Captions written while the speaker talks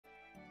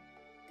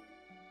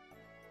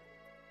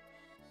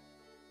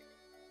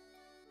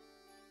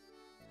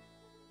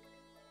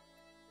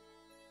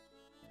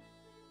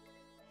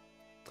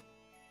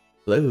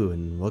Hello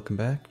and welcome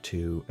back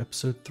to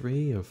episode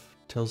 3 of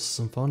Tales of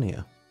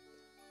Symphonia,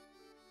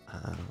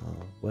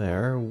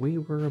 where we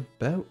were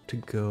about to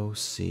go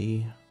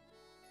see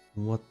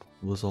what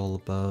was all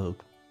about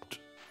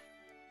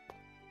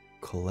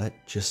Colette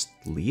just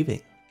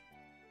leaving.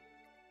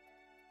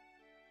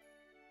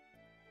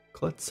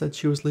 Colette said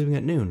she was leaving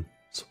at noon,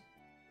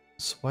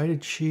 so why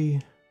did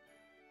she...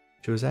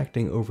 She was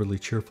acting overly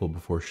cheerful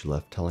before she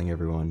left, telling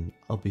everyone,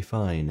 "I'll be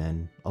fine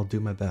and I'll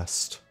do my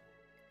best."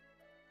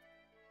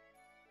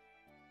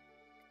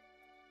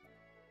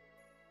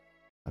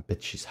 I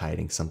bet she's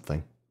hiding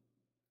something.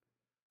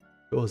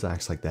 She always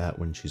acts like that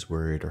when she's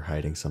worried or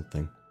hiding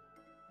something.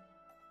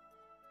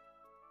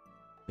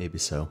 Maybe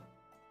so.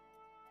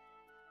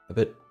 I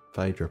bet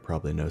Phaedra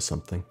probably knows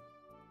something.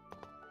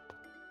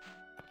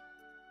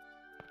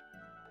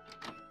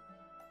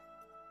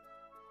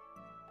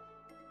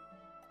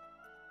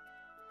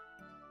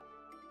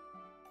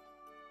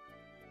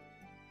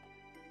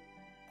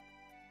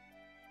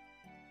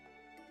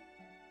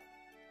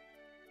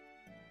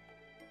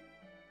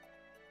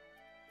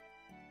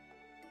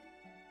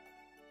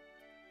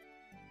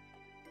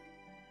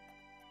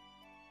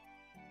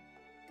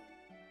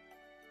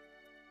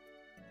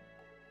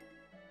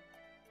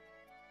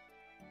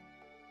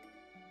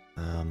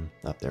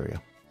 Oh, there we go.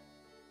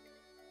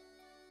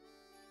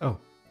 Oh,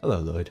 hello,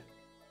 Lloyd.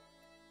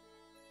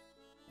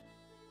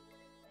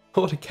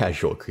 What a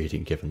casual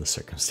greeting given the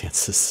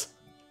circumstances.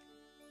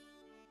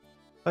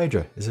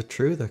 Phaedra, is it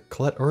true that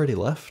Colette already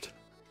left?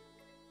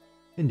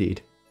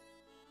 Indeed.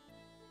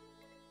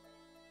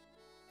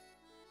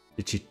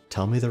 Did she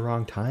tell me the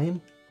wrong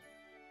time?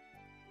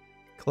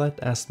 Colette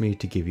asked me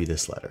to give you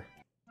this letter.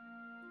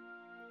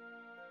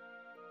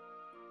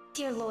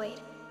 Dear Lloyd,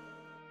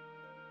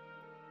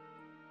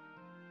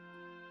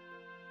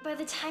 by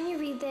the time you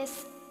read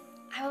this,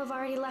 I will have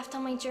already left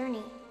on my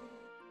journey.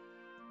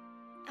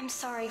 I'm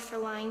sorry for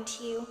lying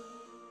to you.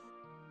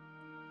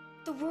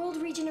 The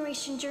world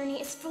regeneration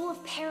journey is full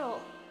of peril.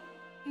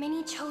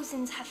 Many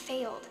Chosens have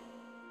failed.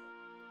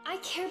 I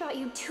care about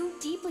you too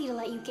deeply to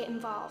let you get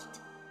involved.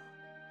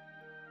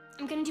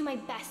 I'm gonna do my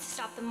best to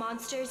stop the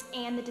monsters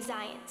and the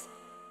Desians.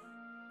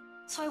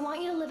 So I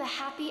want you to live a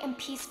happy and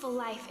peaceful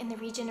life in the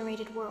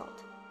regenerated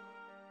world.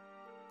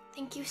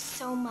 Thank you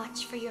so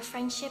much for your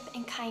friendship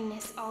and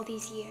kindness all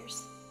these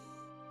years.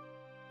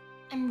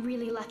 I'm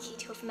really lucky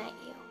to have met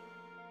you.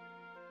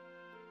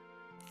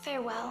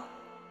 Farewell,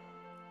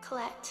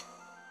 Colette.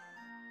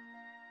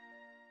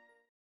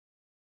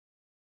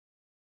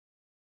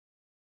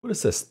 What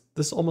is this?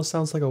 This almost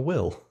sounds like a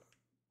will.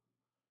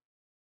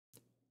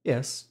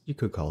 Yes, you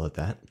could call it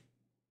that.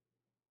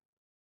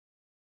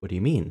 What do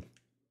you mean?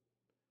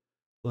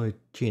 Lloyd,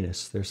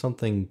 Genus, there's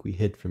something we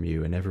hid from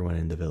you and everyone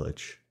in the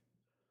village.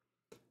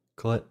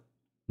 Colette,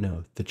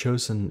 no, the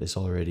Chosen is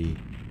already...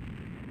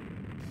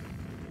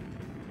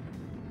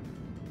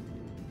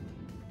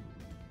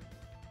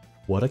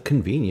 What a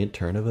convenient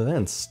turn of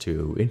events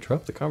to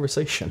interrupt the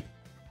conversation.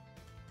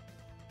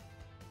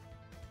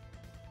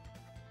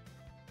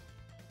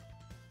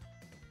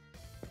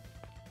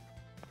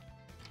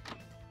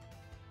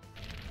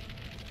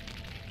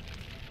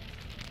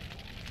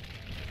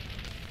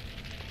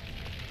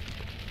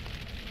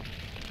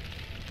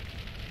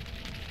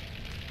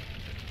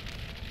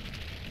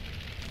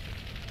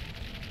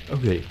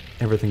 Okay,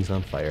 everything's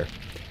on fire.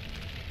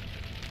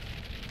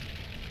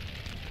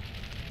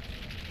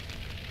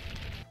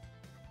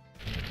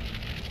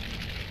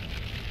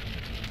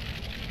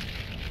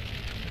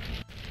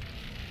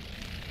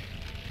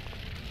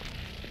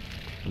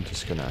 I'm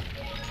just gonna...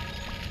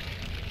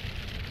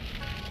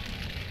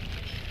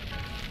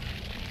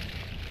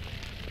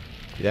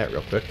 do that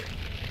real quick.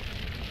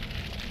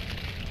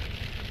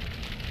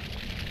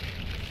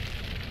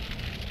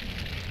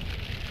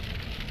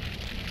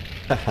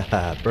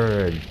 Hahaha,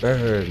 burn,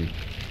 burn.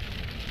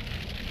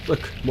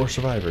 Look, more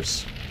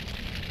survivors.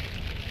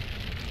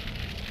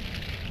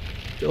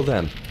 Kill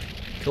them.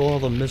 Kill all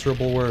the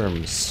miserable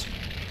worms.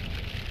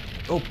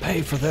 Go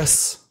pay for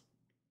this.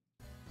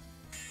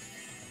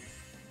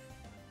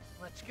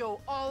 Let's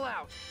go all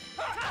out.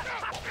 Don't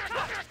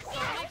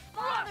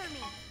bother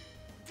me.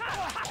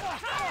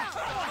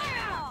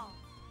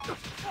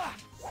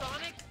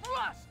 Sonic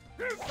thrust.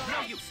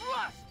 Sonic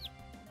thrust.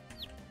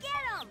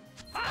 Get him!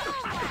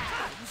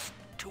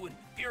 Two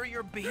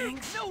inferior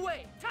beings? No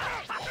way! Get him!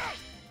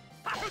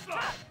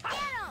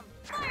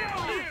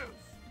 Inferior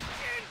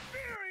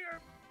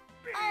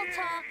All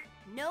talk,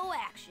 no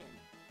action.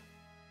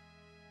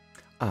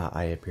 Ah,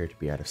 I appear to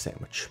be out of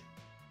sandwich.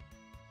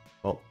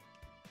 Well,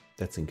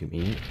 that's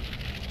inconvenient.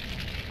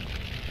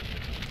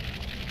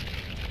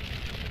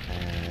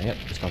 Yep,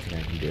 there's nothing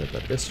I can do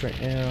about this right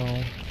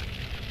now.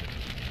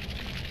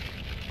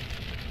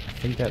 I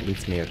think that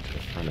leads me out to the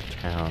front of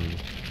town.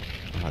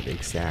 I don't have the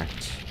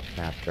exact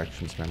map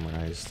directions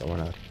memorized. I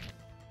want to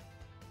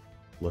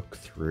look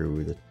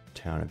through the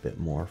town a bit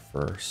more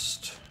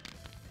first.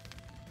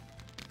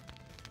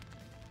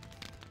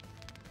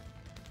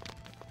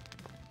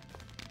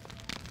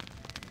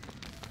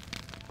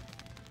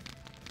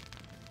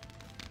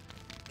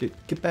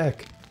 Get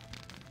back.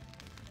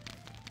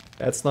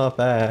 That's not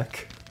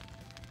back.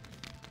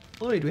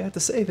 Lloyd, we have to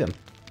save him.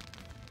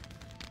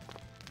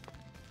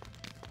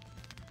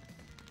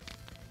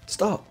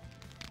 Stop.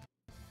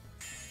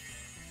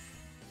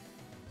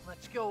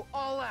 Let's go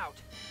all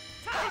out.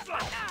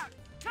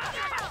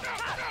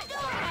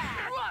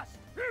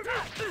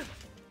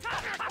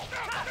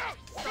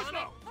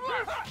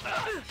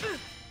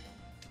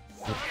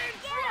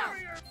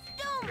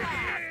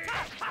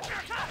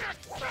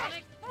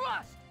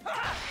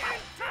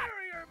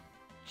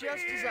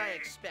 Just as I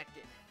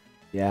expected.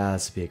 Yeah,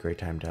 this would be a great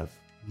time to have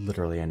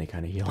literally any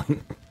kind of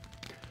healing.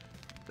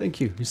 Thank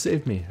you, you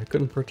saved me. I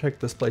couldn't protect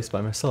this place by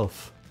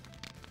myself.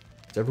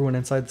 Is everyone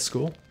inside the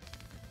school?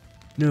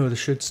 No, there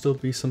should still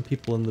be some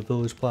people in the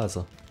village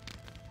plaza.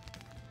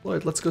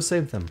 Lloyd, let's go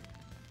save them.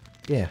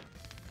 Yeah.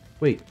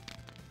 Wait.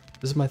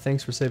 This is my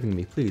thanks for saving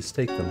me. Please,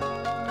 take them.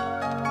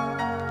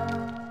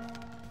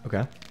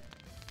 Okay.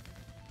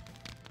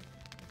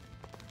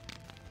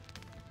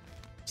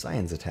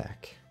 Zion's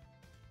attack.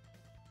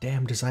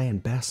 Damn Zion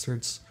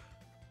bastards.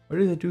 Why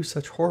do they do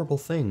such horrible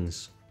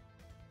things?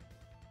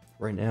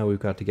 Right now, we've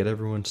got to get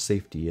everyone to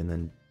safety and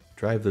then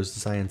drive those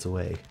Zions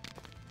away.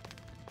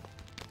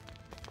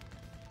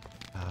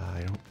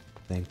 I don't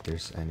think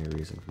there's any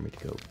reason for me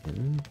to go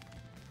in.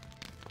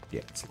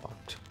 Yeah, it's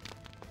locked.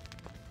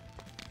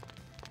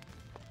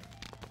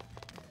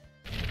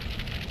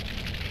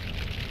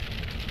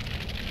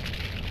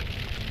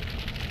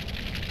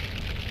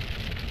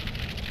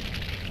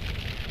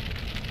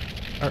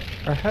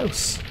 Our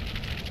house.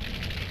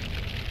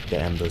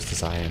 Damn those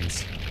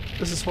Zions.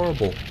 This is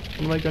horrible. What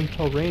am I going to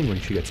tell Rain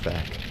when she gets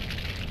back?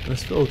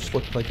 This village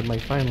looked like it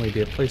might finally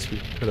be a place we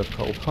could have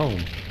called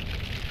home.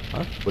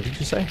 Huh? What did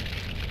you say?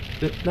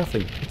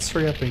 Nothing. Let's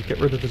hurry up and get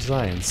rid of the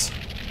Zions.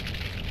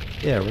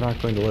 Yeah, we're not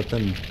going to let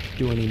them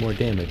do any more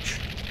damage.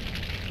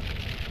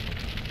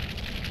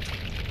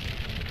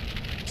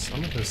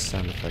 Some of those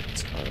sound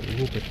effects are a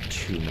little bit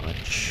too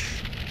much.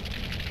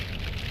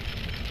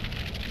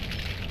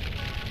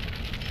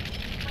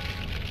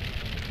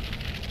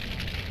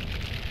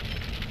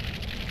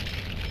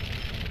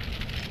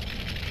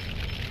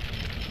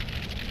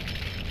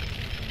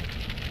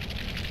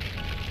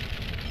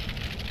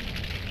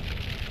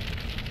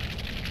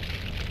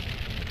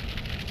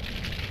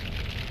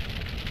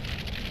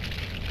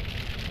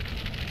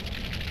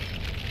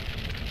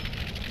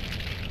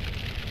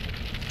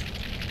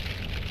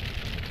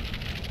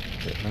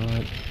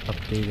 Not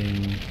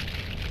updating.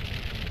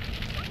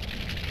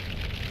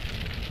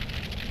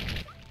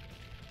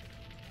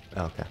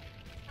 Okay.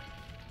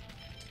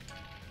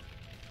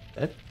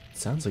 That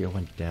sounds like it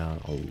went down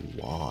a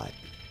lot.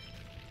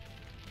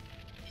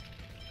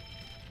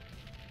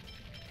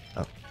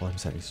 Oh, volume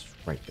settings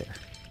right there.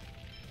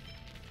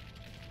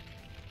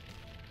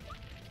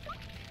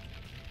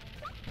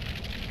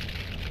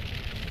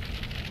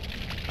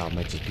 Oh, it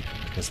might just be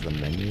because of the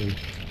menu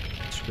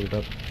screwed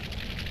up.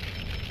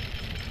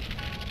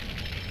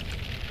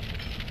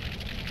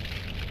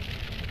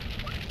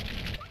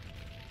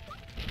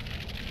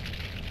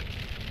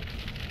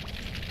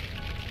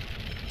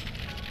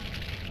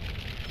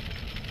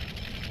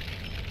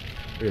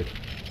 Weird.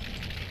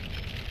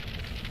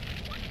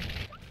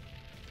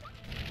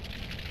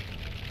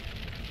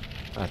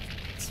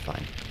 That's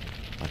fine.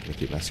 I'm not gonna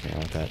keep messing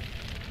around with that.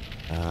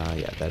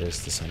 Yeah, that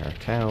is the center of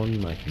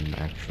town. I can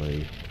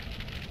actually...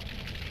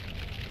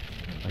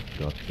 I can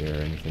go up here.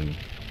 Anything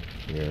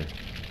here?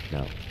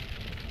 No.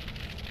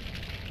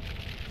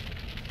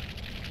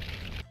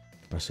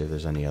 Let's see if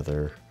there's any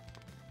other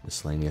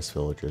miscellaneous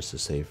villagers to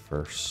save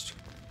first.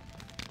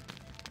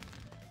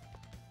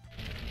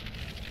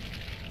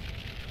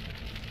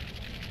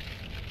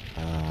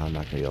 I'm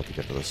not gonna be able to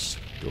get to the store,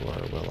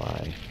 will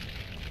I?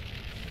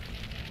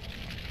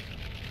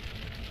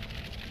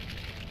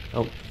 I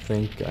don't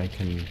think I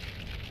can...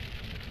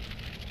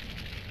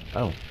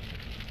 Oh.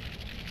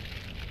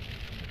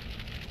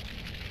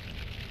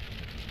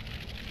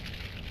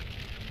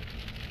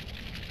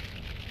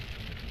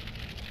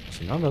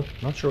 So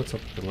not sure what's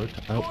up with the load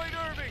time.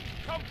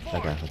 Oh.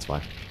 Okay, that's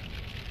why.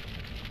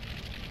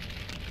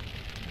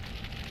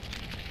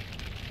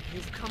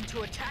 You've come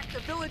to attack the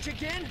village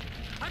again?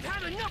 I've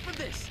had enough of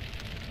this!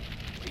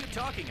 What are you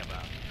talking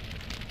about?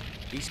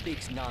 He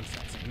speaks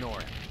nonsense. Ignore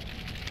him.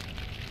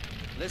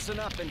 Listen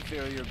up,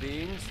 inferior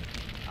beings.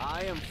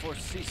 I am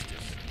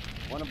Forcestus,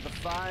 one of the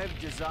 5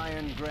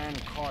 Desian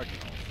Grand Cardinals.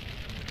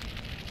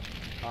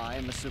 I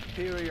am a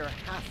superior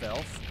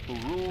half-elf who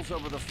rules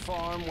over the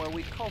farm where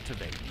we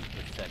cultivate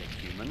you pathetic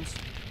humans.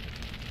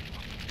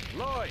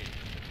 Lloyd,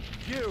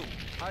 you,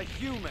 a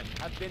human,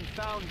 have been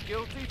found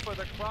guilty for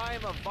the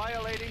crime of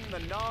violating the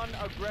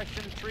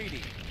Non-Aggression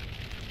Treaty.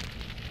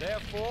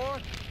 Therefore,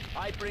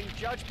 I bring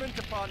judgment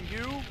upon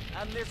you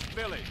and this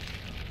village.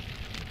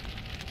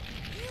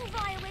 You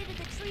violated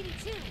the treaty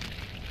too.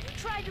 You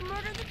tried to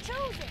murder the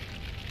Chosen.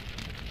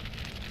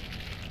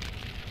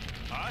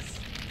 Us?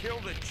 Kill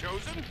the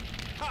Chosen?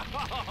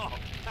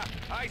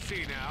 I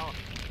see now.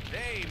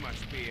 They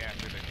must be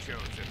after the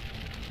Chosen.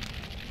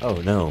 Oh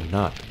no,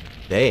 not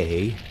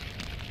they.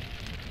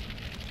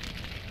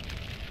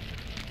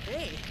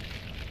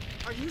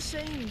 Are you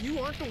saying you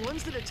aren't the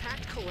ones that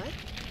attacked Colette?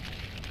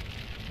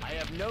 I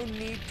have no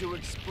need to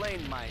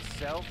explain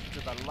myself to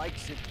the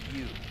likes of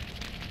you.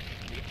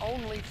 The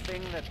only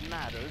thing that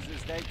matters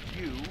is that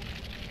you,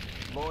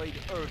 Lloyd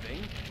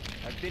Irving,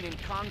 have been in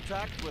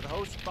contact with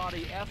host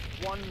body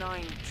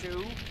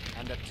F192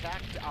 and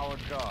attacked our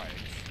guards.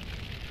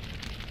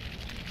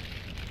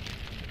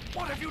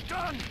 What have you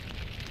done?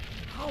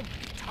 How many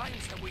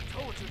times have we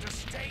told you to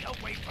stay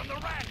away from the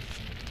ranch?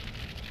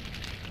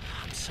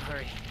 I'm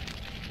sorry.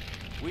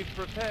 We've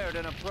prepared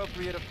an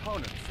appropriate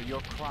opponent for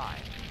your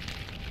crime.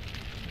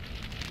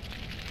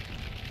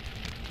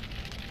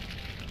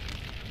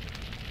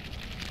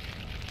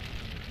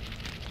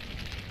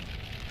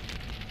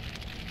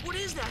 What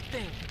is that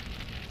thing?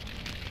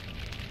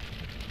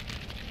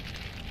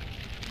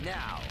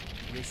 Now,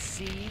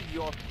 receive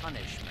your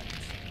punishment.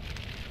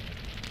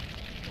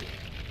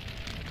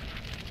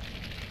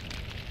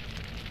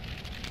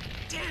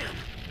 Damn!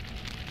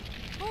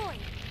 Boy,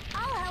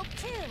 I'll help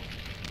too.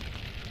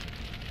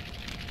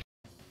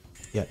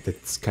 Yeah,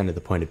 that's kind of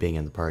the point of being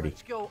in the party.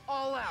 Let's go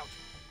all out.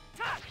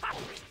 Get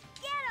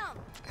him!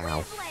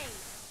 Ow.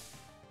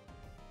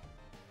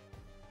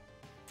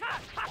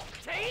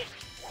 Take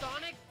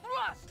Sonic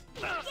Thrust!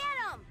 Get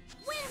him!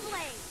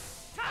 Windblade!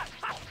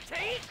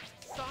 Take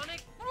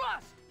Sonic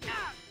Thrust!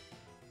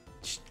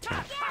 Get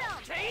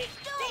him! Take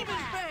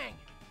Demon Fang!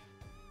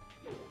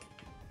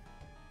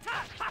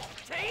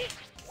 Take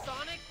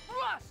Sonic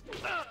Thrust!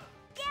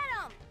 Get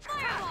him!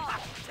 Fireball!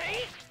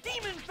 Take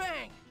Demon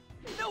Fang!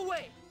 No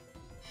way!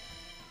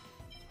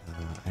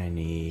 I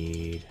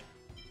need...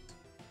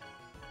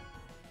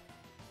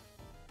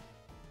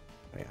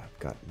 Oh yeah, I've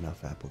got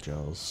enough apple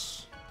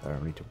gels. I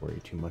don't need to worry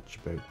too much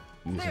about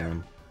using There.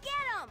 them. Get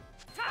him!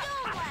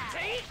 Stone Blast!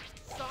 Take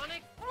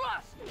Sonic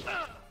Thrust!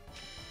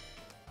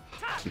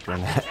 Keep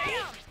doing that.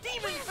 Take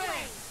Demon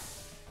Fang!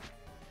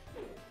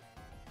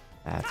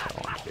 That's what I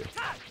want to do.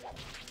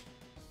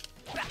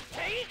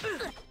 Take...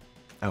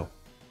 Oh,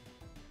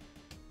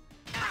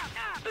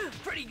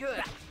 Pretty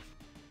good.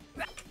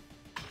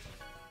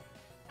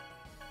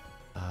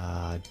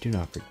 do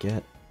not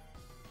forget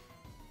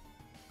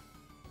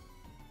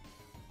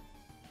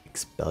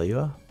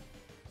Exbelua.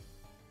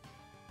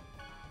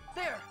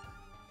 There.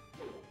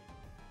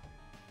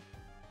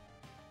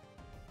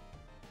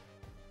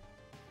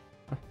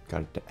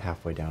 Got it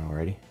halfway down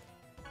already.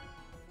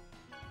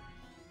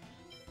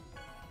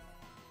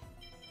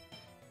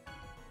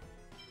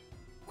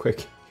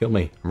 Quick, heal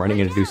me. I'm running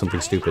in to do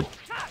something stupid.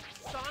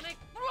 Sonic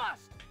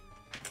Thrust!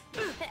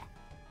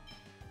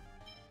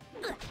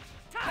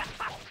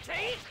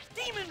 Take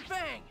Demon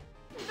Fang!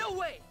 No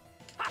way!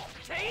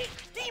 Take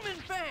Demon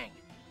Fang!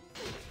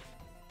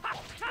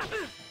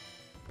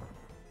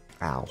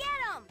 Ow. Get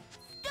him!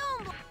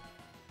 Stone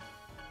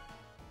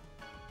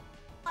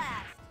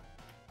Blast!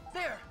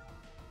 There!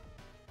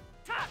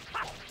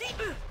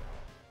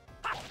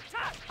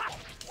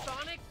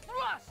 Sonic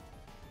Thrust!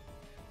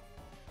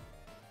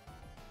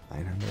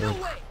 900. No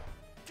way!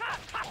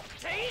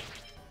 Take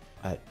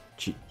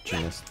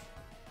Genius.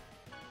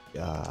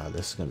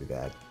 This is gonna be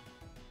bad.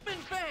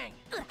 Demon Fang!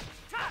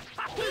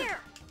 Here!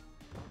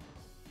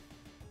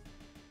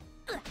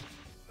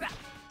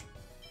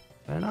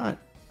 Why not?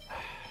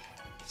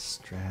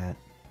 Strat.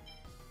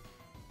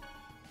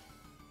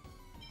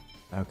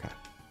 Okay.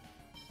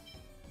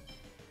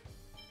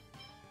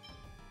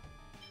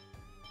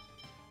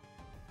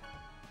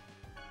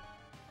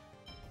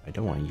 I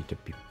don't want you to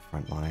be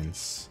front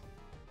lines.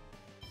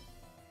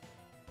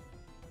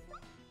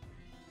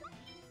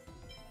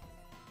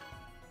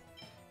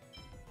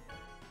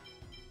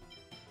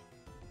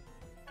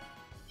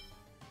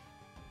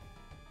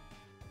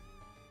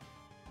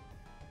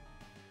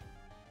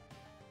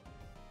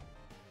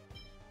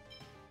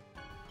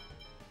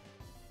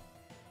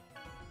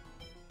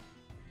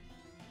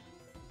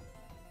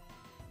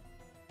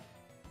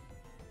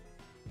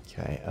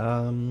 Okay,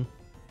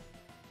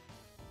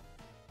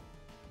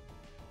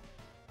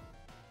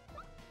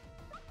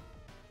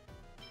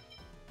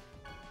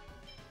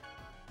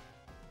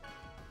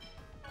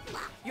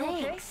 You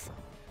okay? Thanks.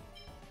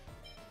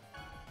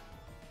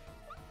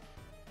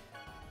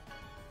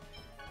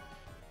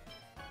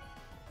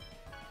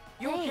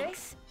 You okay?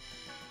 Thanks.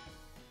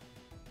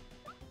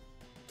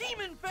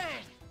 Demon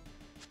Fang!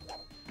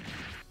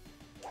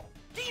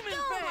 Demon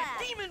Stone Fang! Blast!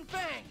 Demon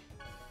Fang!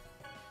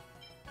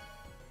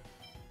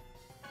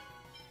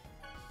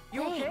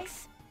 You okay?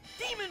 Thanks.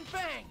 Demon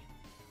Fang!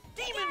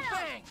 Demon Get 'em!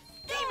 Fang!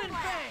 Stone Demon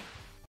Blast! Fang!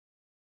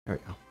 there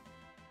we go.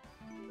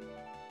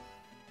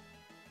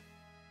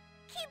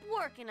 Keep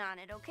working on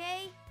it,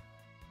 okay?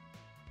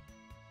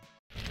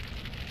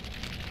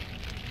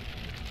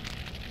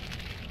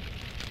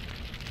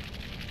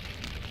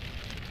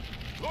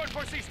 Lord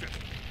Persistus,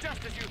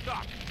 just as you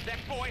thought, that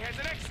boy has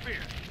an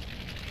X-Sphere.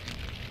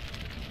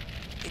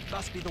 It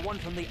must be the one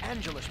from the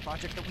Angelus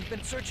project that we've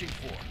been searching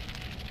for.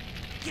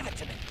 Give it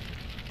to me.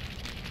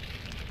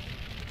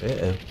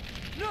 Uh-oh.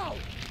 No!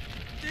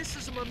 This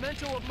is a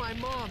memento of my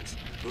mom's,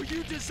 who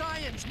you Desians,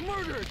 'Lions,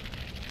 murdered! Demon Fang! Demon Fang! Demon Fang!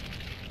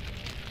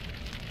 No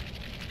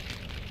way! Take Sonic Thrust! There! Take Demon Fang! No way! Take Sonic Thrust!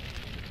 Demon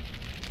Fang! Demon Fang! No way! Take Sonic Thrust! Demon Fang! Demon Fang! No way!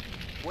 Wow.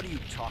 What are you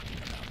talking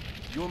about?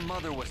 Your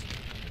mother was...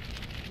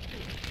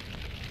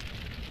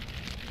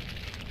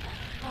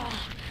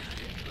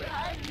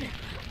 Run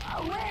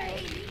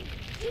away,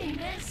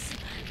 Genus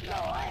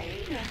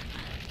Lloyd.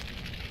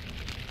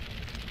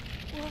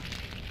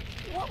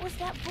 What was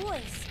that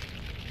voice?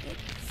 It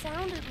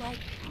sounded like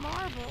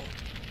Marble.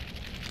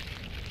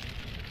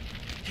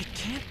 It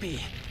can't be.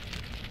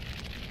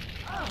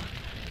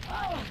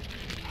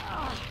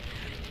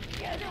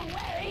 Get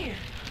away!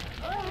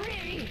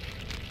 Hurry!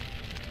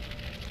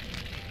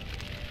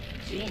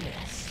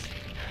 Genus,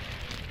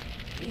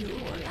 you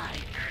were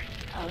like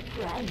a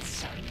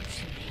grandson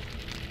to me.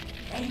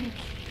 Thank you.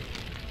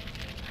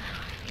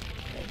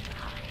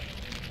 Goodbye.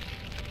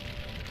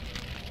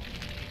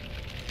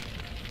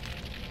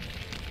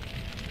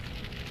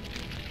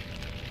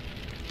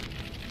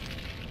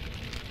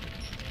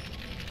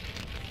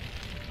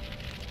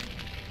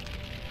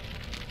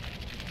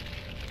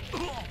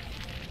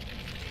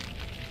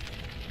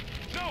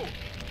 No!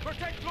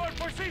 Protect Lord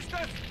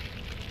Persistus!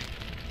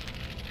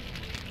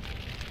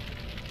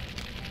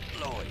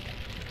 Lloyd,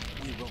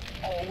 we will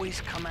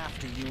always come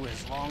after you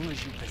as long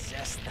as you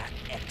possess that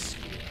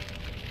X-Sphere.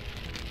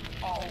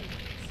 Always.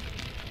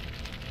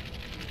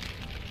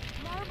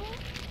 Marble?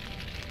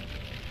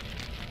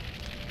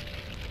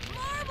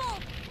 Marble!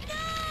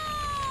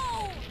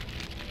 No!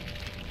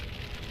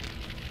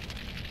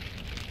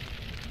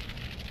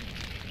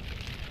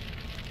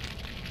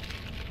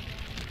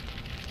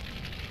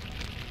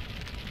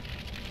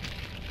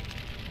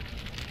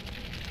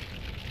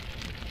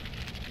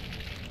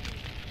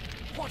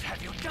 What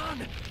have you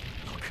done?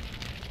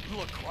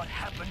 Look what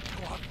happened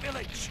to our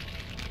village.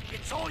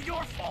 It's all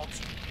your fault.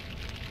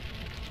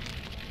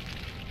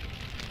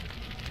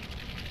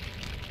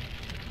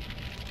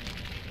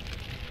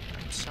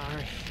 I'm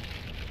sorry.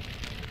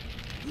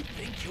 You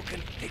think you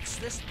can fix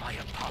this by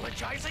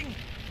apologizing?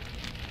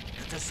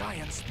 The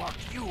Desians mark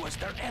you as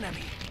their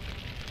enemy.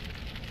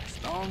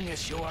 As long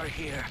as you are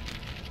here,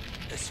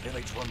 this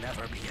village will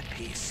never be at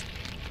peace.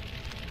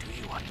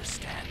 Do you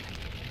understand?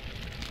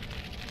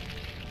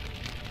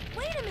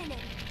 Wait a minute!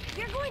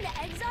 You're going to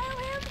exile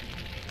him?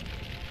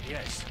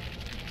 Yes.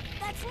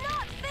 That's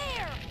not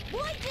fair!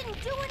 Lloyd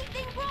didn't do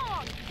anything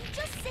wrong! He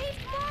just saved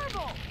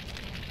Marble!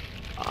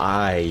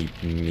 I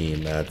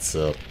mean, that's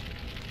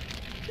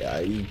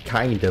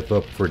kind of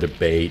up for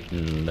debate,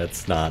 and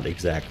that's not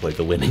exactly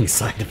the winning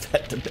side of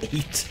that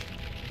debate.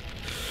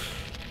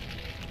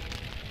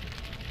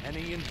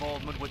 Any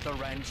involvement with the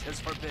ranch is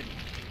forbidden.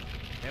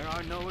 There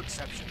are no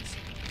exceptions.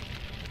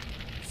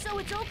 So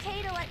it's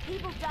okay to let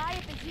people die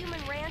at the human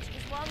ranch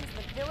as long as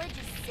the village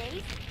is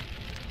safe?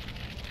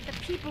 The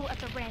people at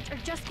the ranch are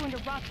just going to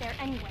rot there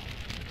anyway.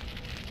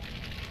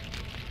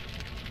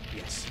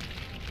 Yes.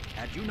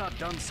 Had you not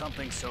done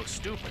something so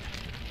stupid,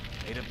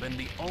 they'd have been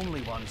the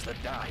only ones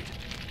that died.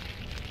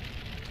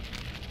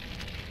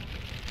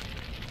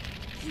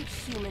 You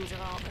humans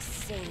are all the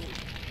same.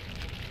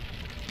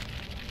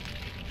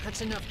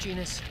 That's enough,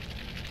 Genus.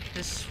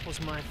 This was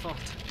my fault.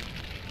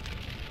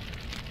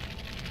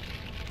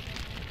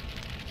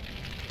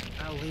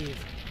 I'll leave.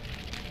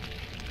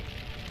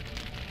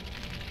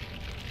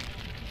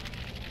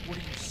 What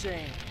are you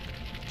saying?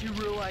 Do you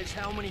realize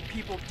how many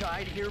people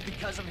died here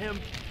because of him?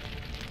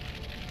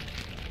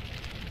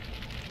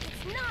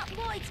 It's not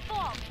Lloyd's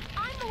fault.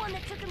 I'm the one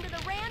that took him to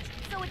the ranch,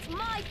 so it's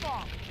my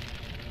fault.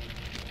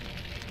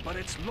 But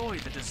it's Lloyd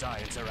the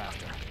Desians are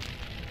after.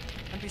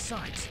 And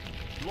besides,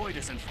 Lloyd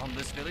isn't from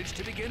this village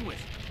to begin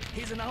with.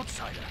 He's an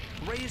outsider,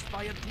 raised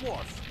by a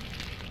dwarf.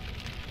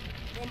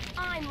 Then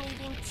I'm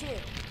leaving too.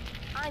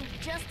 I'm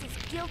just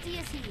as guilty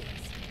as he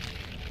is.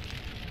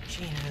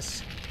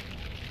 Genus.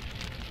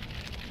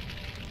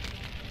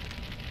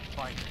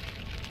 Finally,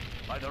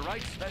 by the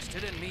rights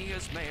vested in me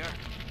as mayor,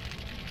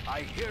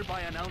 I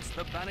hereby announce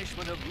the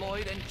banishment of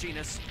Lloyd and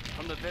Genus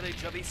from the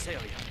village of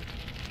Exbelua.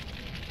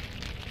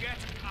 Get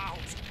out!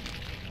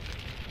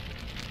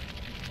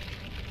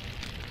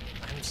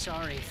 I'm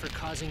sorry for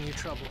causing you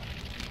trouble.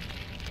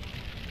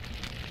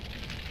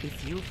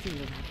 If you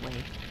feel that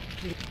way,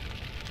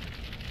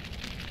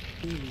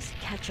 please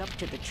catch up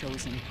to the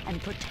Chosen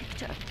and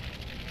protect her.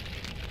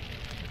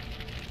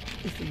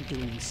 If in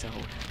doing so,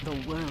 the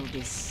world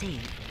is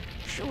saved,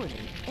 surely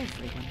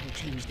everyone will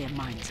change their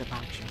minds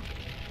about you.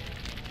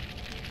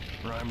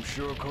 I'm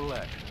sure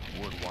Colette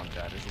would want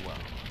that as well.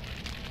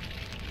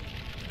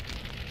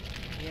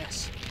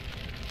 Yes,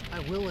 I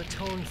will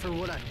atone for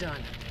what I've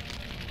done.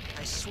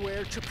 I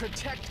swear to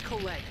protect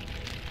Colette,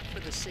 for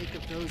the sake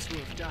of those who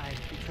have died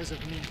because of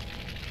me.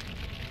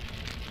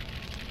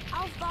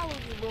 I'll follow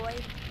you,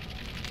 Lloyd.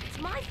 It's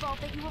my fault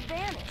that you were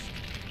banished.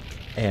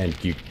 And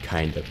you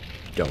kind of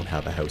don't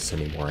have a house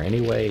anymore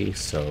anyway,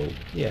 so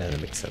yeah, that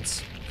makes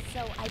sense.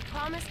 So I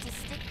promise to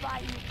stick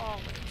by you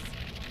always.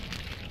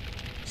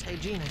 Say,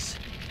 Genus,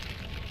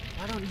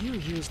 why don't you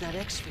use that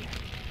X-Sphere?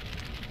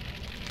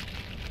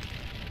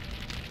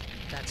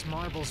 That's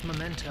Marble's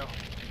memento.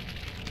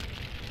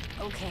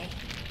 Okay.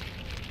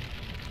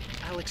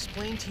 I'll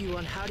explain to you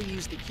on how to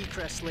use the key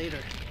crest later.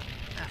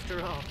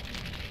 After all,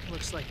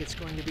 looks like it's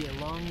going to be a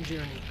long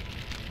journey.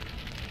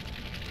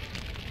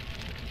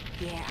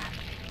 Yeah.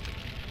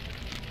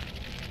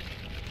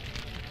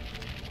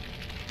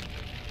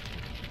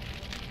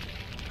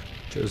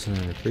 Chosen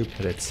and her group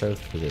headed south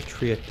for the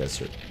Triad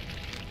Desert.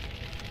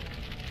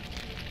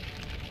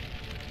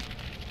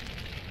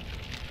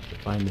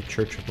 Find the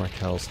Church of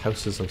Martel's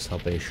Houses of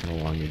Salvation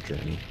along your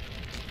journey.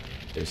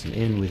 There's an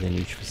inn within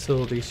each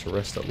facility, so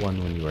rest at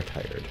one when you are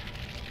tired.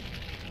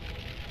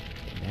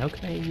 Okay, now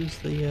can I use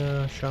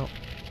the shop?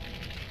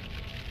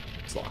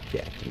 It's locked.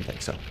 Yeah, didn't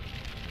think so.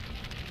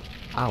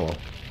 Owl.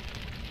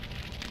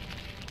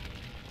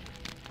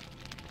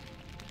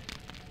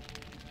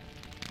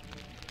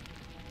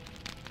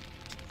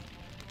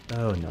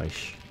 Oh,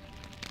 nice.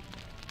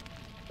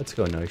 Let's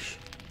go, nice.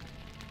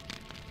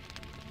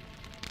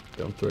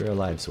 Don't throw your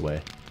lives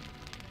away.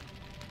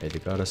 May the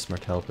goddess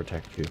Martel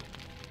protect you.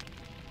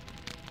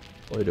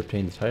 Lloyd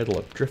obtained the title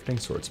of Drifting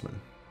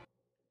Swordsman.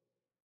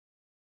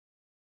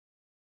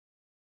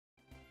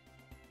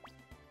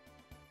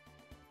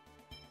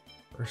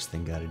 First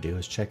thing gotta do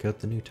is check out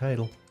the new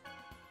title.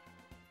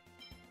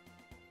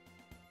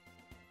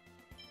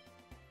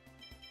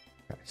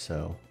 Okay,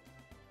 so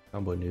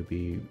combo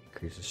newbie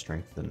increases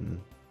strength and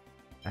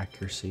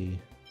accuracy.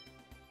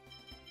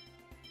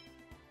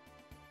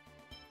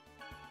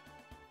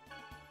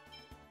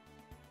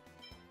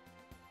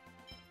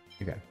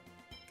 Okay.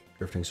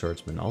 Drifting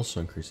Swordsman also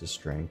increases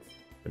strength,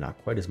 but not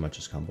quite as much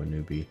as Combo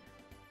Newbie.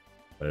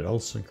 But it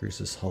also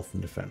increases health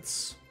and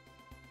defense.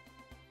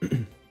 I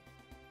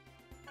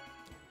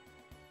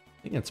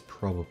think that's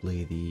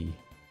probably the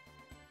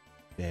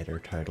better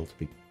title to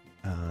be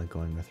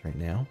going with right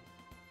now.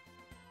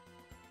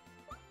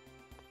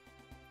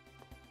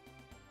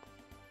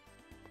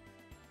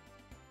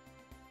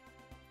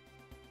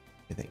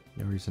 I think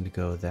no reason to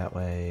go that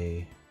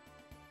way.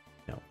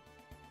 No.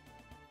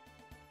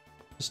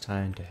 It's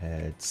time to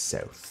head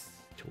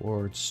south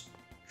towards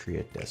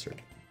Triad Desert.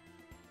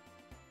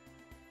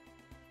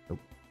 Oh,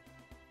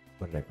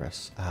 what did I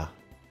press? Ah,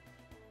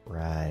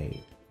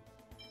 right.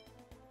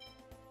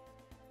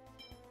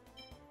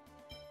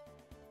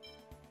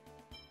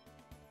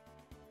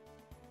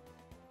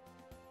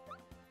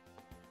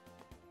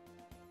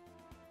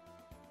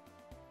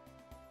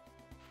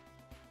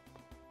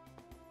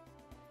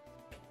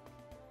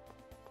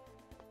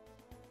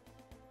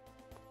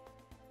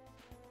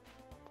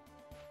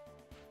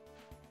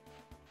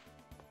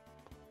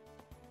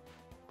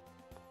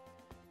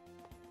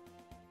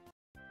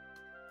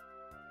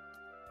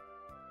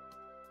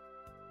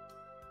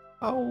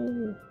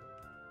 Oh.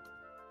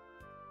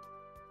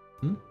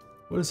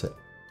 What is it?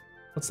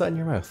 What's that in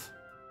your mouth?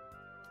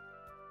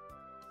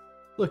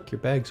 Look,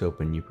 your bag's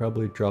open. You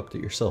probably dropped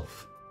it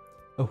yourself.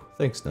 Oh,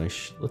 thanks,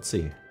 Nish. Let's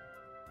see.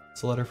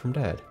 It's a letter from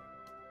Dad.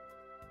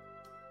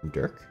 From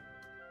Dirk?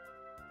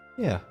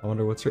 Yeah, I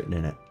wonder what's written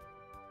in it.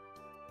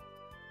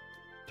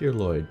 Dear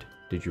Lloyd,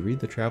 did you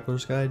read the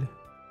Traveler's Guide?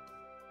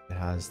 It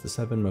has the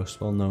 7 most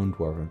well-known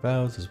dwarven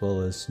vows as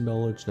well as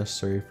knowledge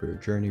necessary for your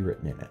journey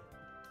written in it.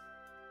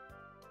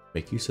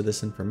 Make use of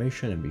this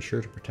information and be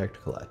sure to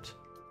protect Colette.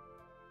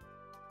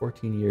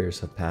 14 years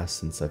have passed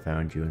since I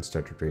found you and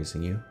started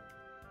raising you.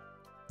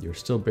 You were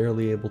still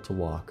barely able to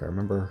walk. I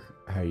remember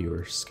how you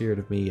were scared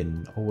of me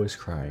and always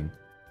crying.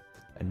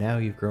 And now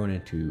you've grown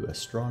into a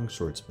strong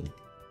swordsman.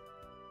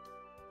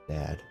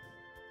 Dad.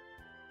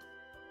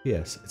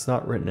 Yes, it's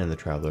not written in the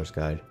Traveler's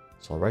Guide,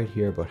 so I'll write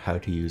here about how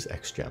to use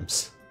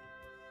X-Gems.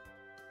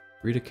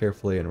 Read it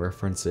carefully and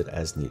reference it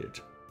as needed.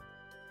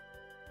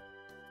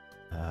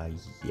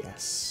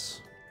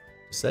 Yes.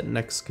 To set an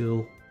X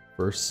skill,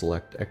 first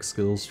select X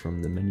skills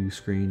from the menu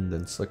screen,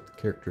 then select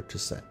the character to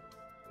set.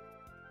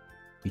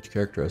 Each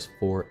character has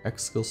 4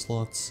 X skill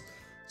slots.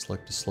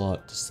 Select a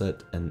slot to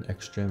set an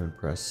X gem and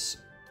press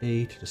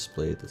A to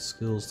display the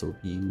skills that will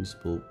be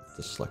usable with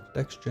the selected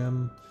X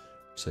gem.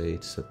 Say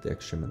to set the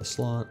X gem in the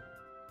slot.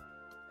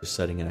 Just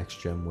setting an X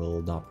gem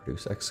will not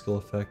produce X skill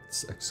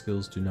effects. X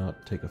skills do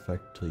not take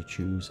effect until you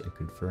choose and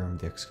confirm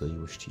the X skill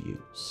you wish to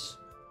use.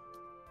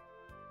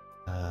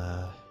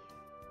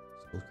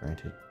 Skills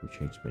granted can be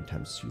changed as many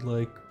times as you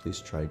like.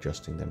 Please try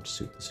adjusting them to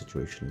suit the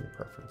situation and your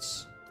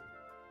preference.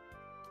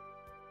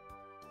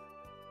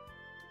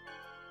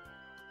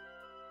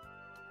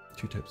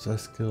 Two types of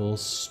skills,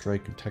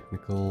 strike and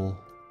technical.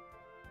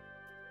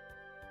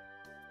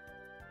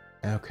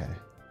 Okay.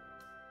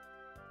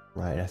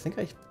 Right, I think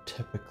I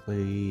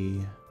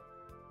typically...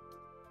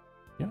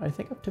 I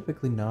think I've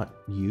typically not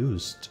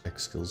used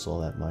X skills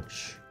all that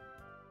much.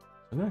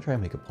 I'm gonna try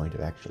and make a point of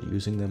actually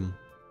using them.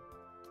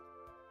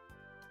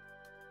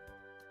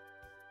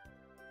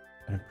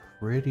 And I'm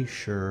pretty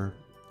sure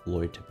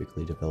Lloyd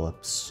typically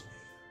develops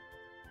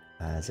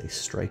as a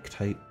strike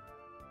type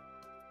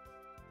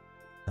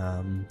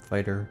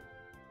fighter.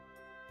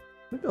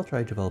 Maybe I'll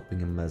try developing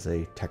him as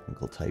a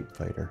technical type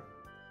fighter.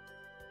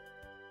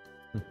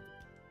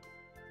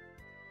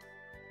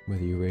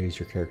 Whether you raise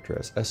your character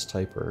as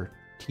S-type or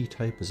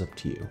T-type is up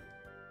to you.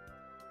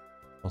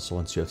 Also,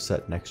 once you have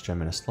set an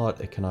X-gem in a slot,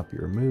 it cannot be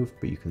removed,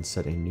 but you can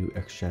set a new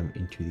X-gem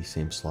into the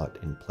same slot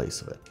in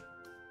place of it.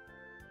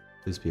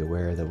 Please be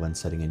aware that when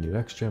setting a new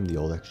X-Gem, the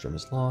old X-Gem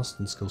is lost,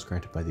 and skills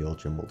granted by the old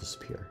gem will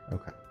disappear.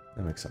 Okay,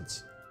 that makes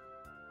sense.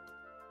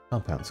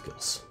 Compound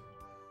skills.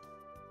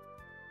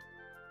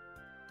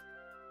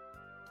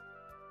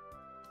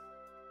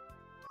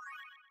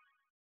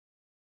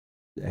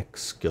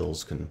 X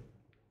skills can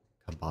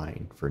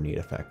combine for neat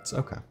effects.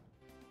 Okay.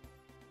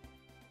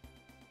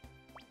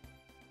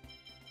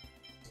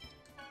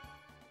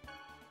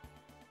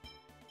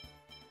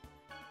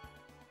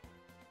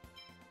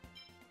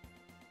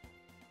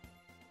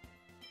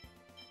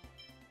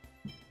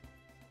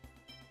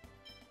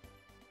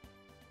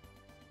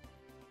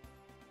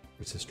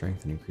 Increases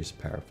strength and increases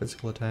power of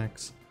physical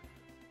attacks.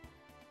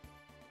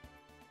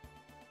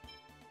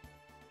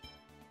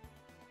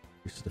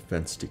 Increases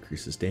defense,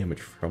 decreases damage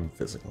from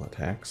physical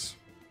attacks.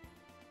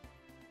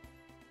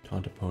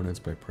 Taunt opponents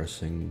by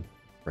pressing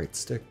right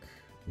stick.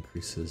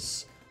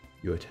 Increases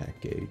your attack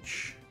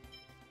gauge.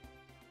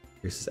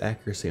 Increases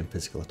accuracy and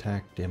physical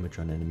attack, damage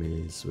on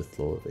enemies with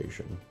low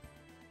evasion.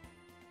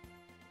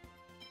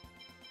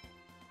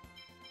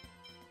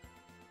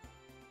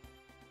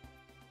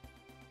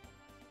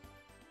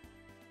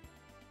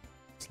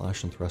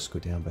 Slash and thrust go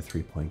down by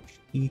 3 points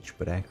each,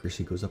 but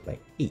accuracy goes up by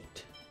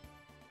 8.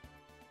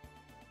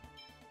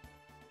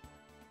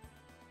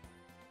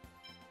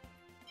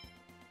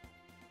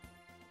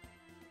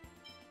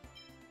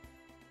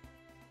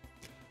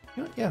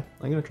 You know what? Yeah,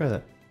 I'm gonna try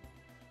that.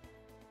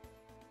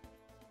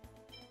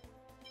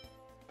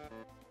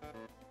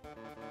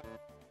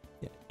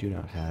 Yeah, do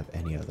not have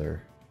any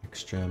other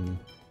X-Gem.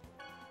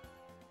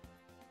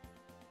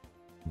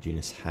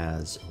 Genus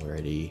has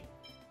already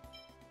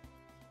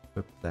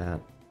equipped that.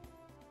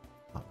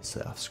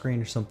 Obviously off screen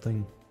or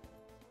something.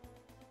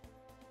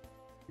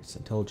 Increase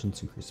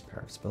intelligence, increase the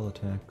power of spell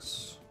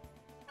attacks.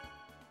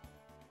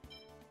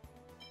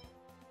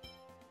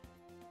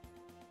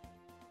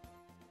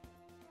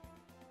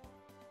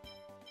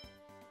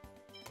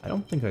 I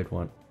don't think I'd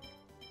want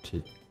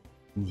to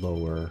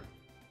lower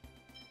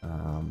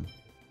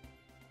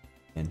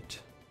int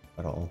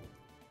at all.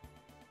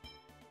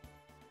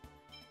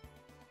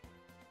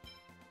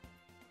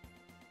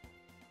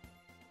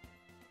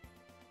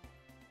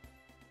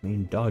 I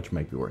mean, dodge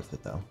might be worth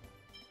it, though.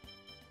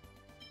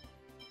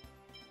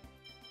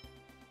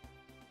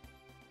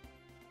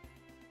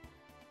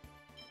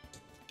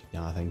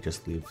 Yeah, I think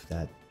just leave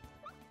that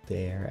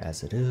there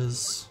as it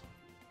is.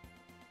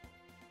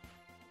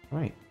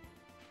 Alright,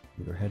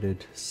 we're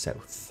headed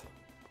south.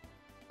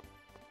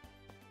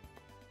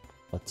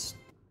 Let's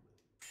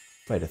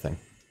fight a thing.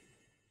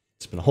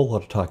 It's been a whole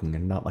lot of talking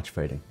and not much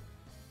fighting.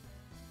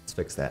 Let's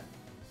fix that.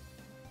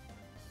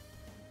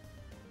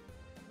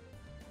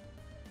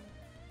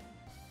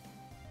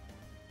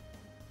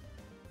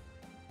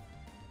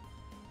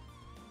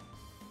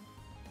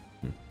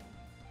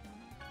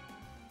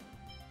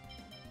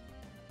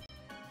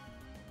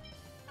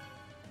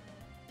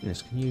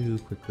 Yes, can you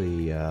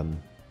quickly, All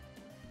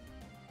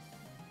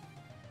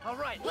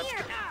right, let's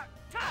go.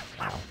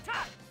 Wow.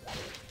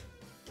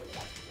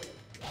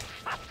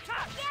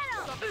 Get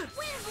him!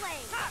 Wind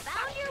blade!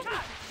 Found your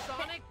weakness!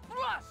 Sonic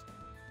thrust!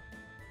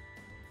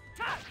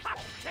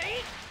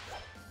 Take!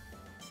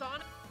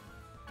 Sonic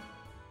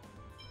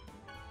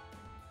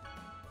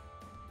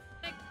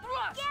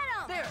thrust! Get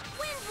him! There!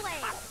 Wind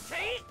blade!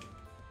 Take!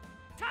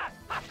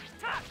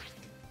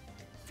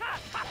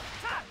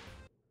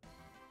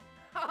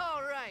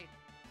 All right.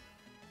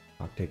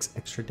 Rock takes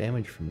extra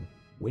damage from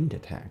wind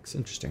attacks.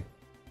 Interesting.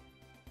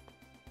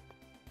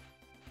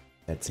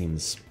 That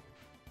seems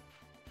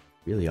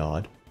really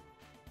odd.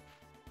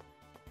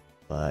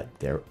 But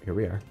here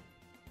we are.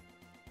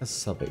 That's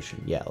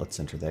salvation. Yeah, let's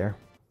enter there.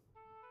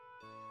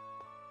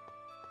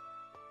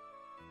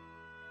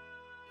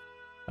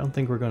 I don't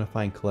think we're going to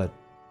find Colette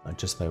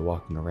just by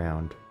walking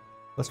around.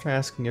 Let's try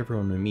asking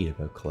everyone we meet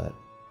about Colette.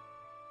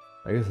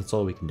 I guess that's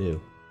all we can do.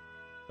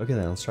 Okay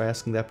then, let's try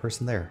asking that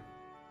person there.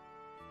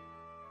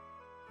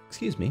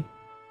 Excuse me?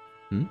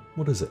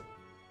 What is it?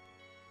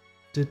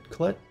 Did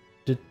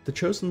the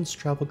Chosen's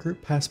travel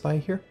group pass by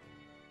here?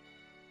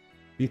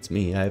 Beats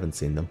me, I haven't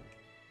seen them.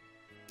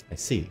 I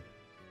see.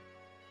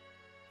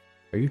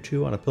 Are you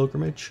two on a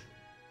pilgrimage?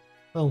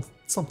 Well,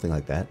 something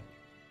like that.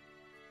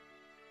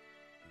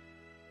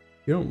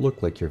 You don't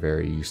look like you're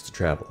very used to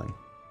traveling.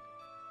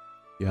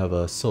 You have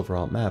a silver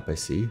alt map, I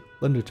see.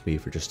 Lend it to me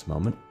for just a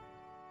moment.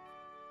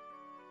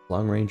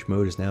 Long-range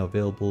mode is now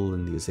available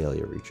in the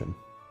Azalea region.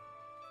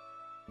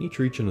 In each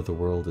region of the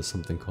world is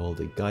something called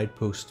a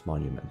guidepost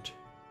monument.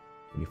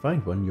 When you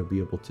find one, you'll be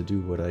able to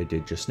do what I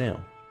did just now,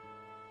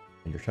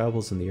 and your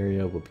travels in the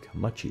area will become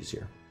much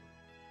easier.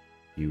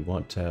 If you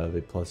want to have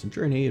a pleasant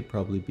journey, it'd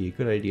probably be a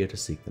good idea to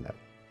seek them out.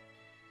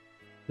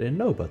 I didn't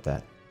know about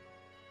that.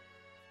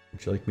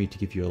 Would you like me to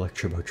give you a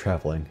lecture about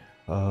traveling?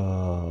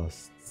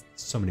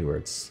 So many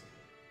words.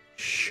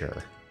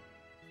 Sure.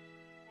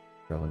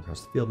 Traveling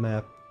across the field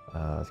map.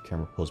 The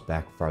camera pulls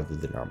back farther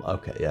than normal.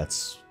 Okay,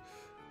 that's...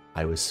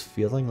 I was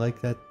feeling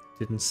like that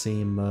didn't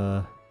seem,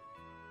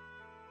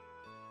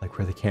 like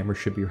where the camera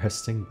should be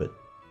resting, but...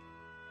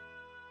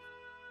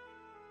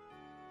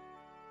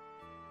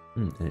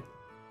 In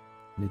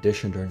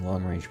addition, during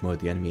long-range mode,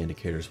 the enemy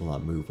indicators will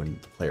not move when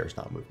the player is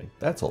not moving.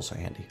 That's also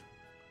handy.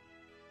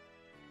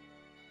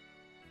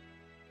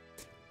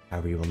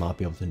 However, you will not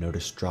be able to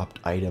notice dropped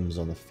items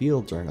on the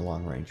field during a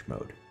long-range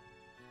mode.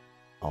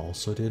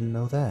 Also didn't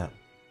know that.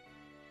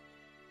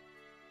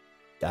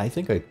 I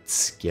think I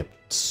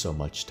skipped so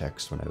much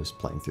text when I was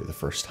playing through the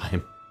first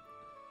time.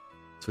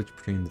 Switch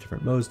between the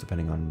different modes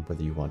depending on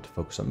whether you want to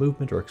focus on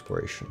movement or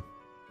exploration.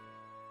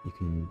 You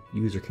can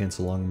use or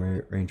cancel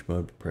long-range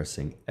mode by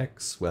pressing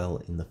X while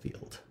in the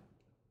field.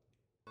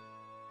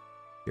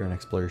 You're on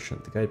exploration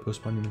at the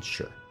guidepost monuments?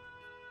 Sure.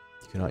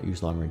 You cannot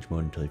use long-range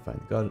mode until you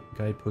find the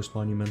guidepost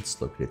monuments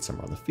located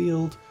somewhere on the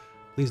field.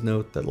 Please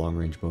note that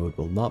long-range mode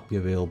will not be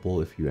available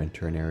if you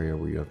enter an area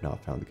where you have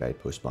not found the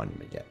guidepost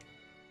monument yet.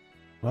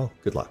 Well,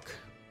 good luck.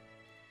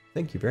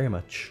 Thank you very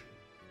much.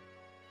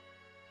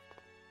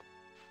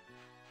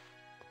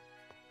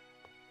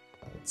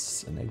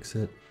 That's an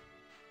exit.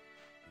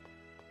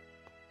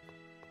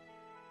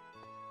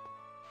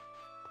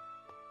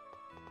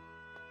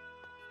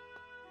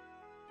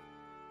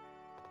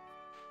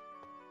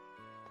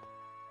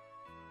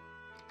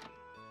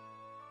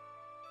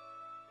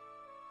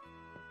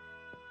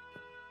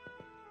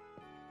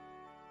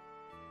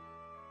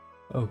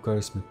 Oh,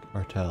 Goddess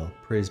Martel,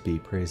 praise be,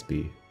 praise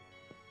be.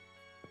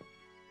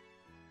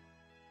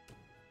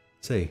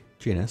 Say,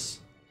 Genus.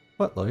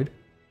 What, Lloyd?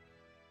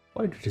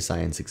 Why do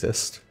Desians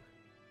exist?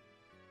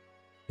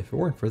 If it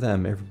weren't for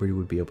them, everybody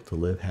would be able to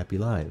live happy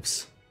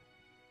lives.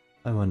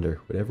 I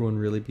wonder, would everyone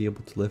really be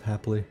able to live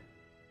happily?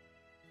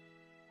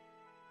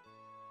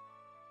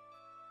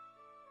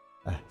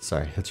 Ah,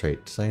 sorry, that's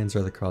right. Desians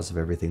are the cause of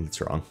everything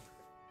that's wrong.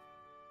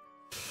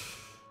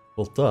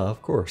 Well, duh,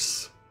 of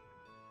course.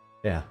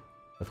 Yeah,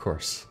 of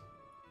course.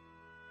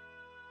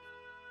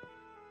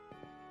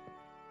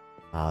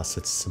 Ah,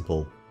 such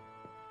simple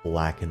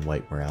black and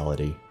white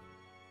morality.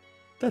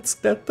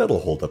 That'll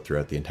hold up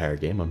throughout the entire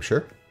game, I'm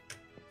sure.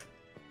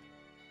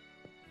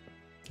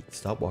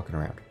 Stop walking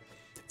around.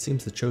 It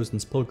seems the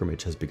Chosen's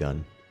pilgrimage has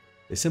begun.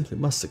 They simply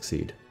must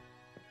succeed.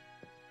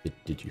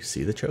 Did you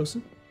see the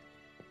Chosen?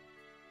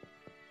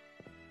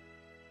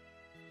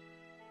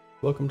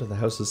 Welcome to the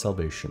House of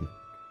Salvation.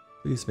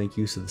 Please make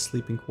use of the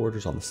sleeping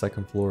quarters on the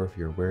second floor if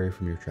you're weary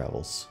from your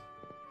travels.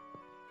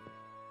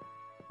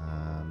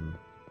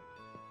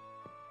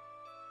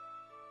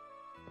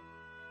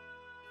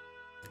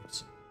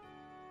 Oops.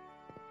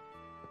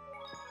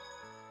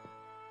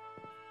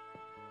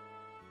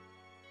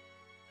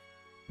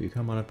 If you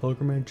come on a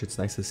pilgrimage, it's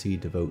nice to see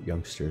devout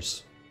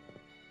youngsters.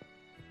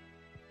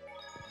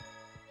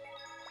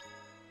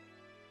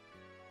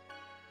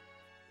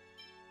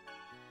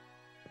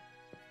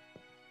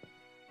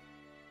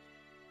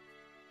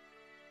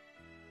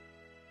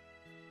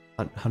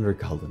 $100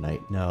 gold a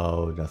night.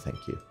 No,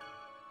 thank you.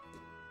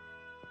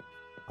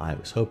 I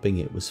was hoping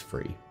it was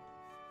free.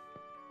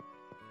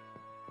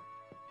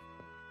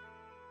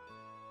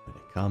 When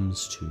it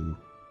comes to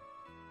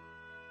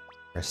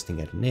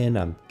resting at an inn,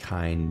 I'm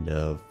kind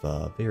of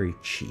very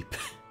cheap.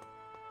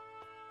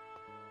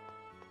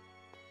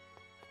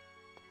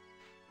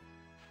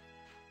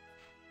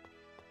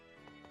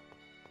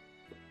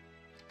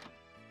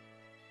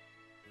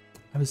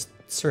 I was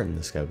certain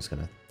this guy was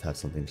going to have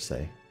something to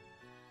say.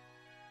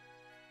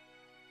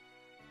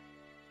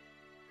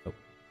 Oh. I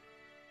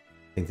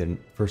think the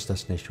first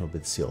destination will be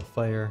the Seal of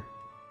Fire.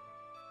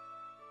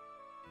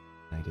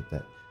 I get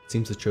that. It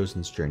seems the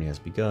Chosen's journey has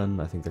begun.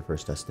 I think their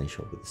first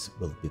destination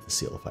will be the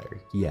Seal of Fire.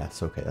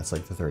 Yes, okay, that's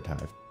like the third time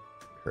I've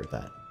heard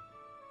that.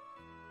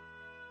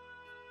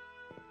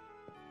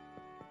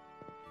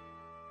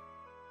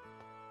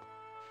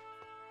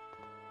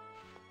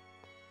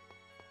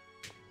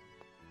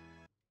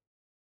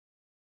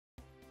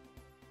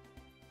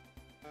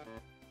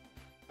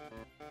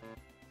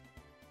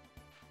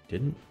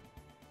 Didn't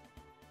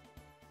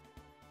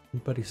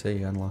anybody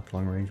say unlocked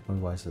long range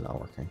mode? Why is it not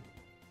working?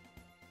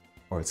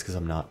 Or it's because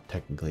I'm not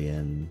technically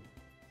in...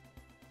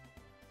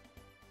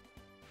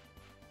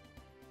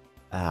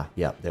 Ah,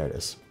 yeah, there it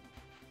is.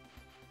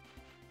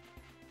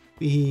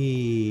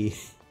 Whee!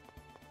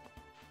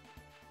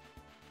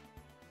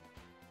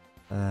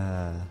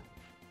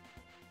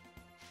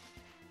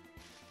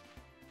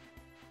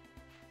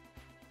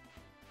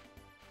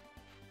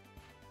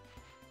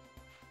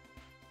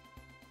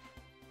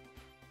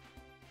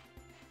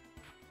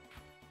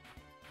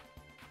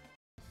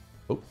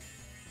 Oh.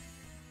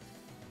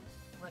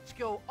 Let's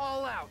go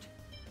all out.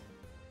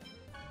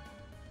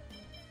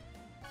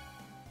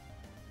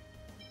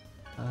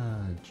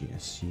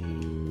 Genus,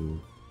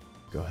 you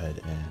go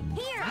ahead and...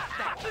 Here!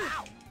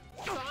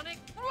 Sonic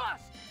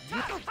thrust!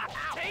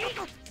 Take!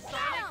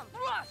 Sonic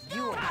thrust!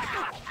 You ain't,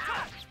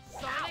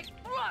 Sonic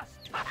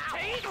thrust!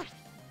 Take!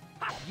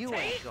 you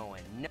ain't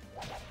going no.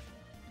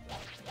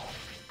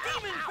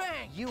 Demon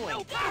Fang! You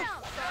ain't. Down!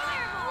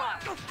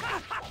 Sonic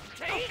thrust!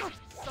 Take!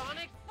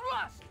 Sonic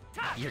thrust!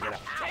 You're gonna.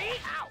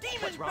 Take!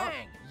 Demon What's wrong?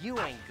 Fang! You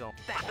ain't going.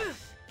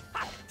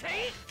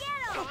 Take! Get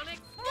him! Sonic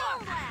Don't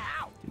thrust!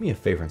 laugh! Do me a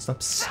favor and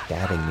stop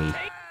stabbing me.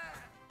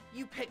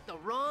 You picked the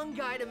wrong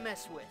guy to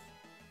mess with.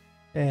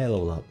 Yeah,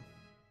 level up.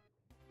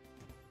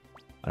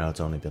 I know it's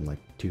only been like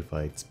 2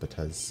 fights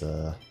because,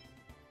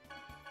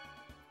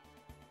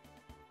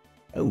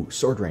 oh,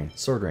 Sword Rain.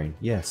 Sword Rain.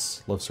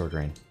 Yes, love Sword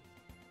Rain.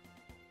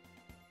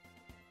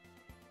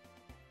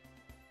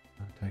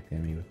 Attack the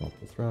enemy with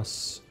multiple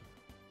thrusts.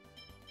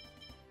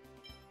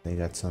 I think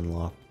that's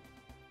unlocked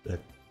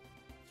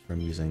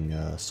from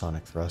using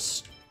Sonic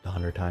Thrust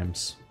 100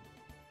 times.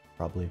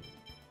 Probably.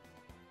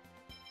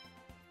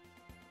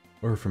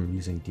 Or from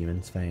using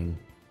Demon's Fang.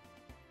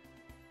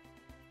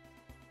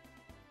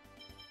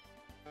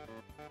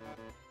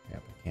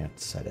 Yep, I can't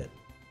set it.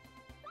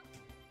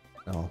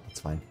 Oh,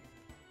 that's fine.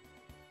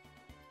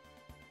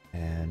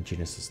 And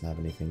Genus doesn't have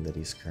anything that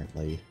he's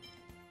currently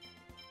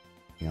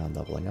on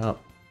leveling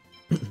up.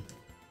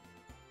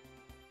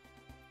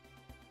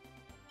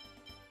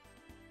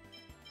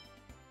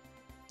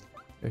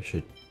 I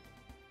should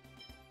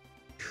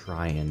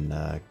try and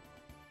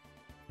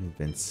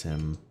convince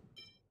him.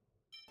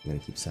 I'm gonna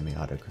keep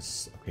semi-auto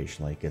because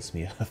occasionally it gives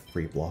me a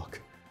free block.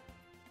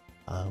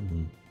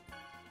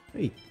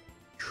 Maybe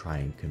try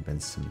and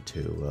convince him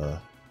to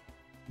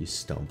use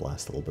Stone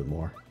Blast a little bit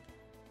more.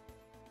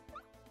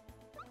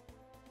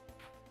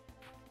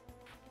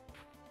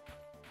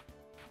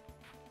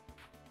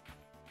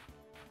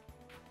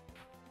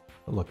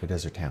 Oh, look, a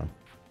desert town.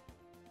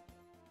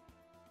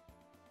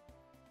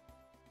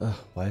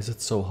 Why is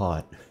it so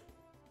hot?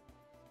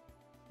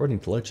 According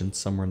to legend,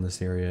 somewhere in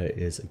this area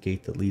is a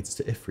gate that leads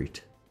to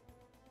Ifrit.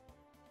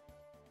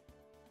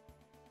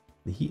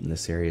 The heat in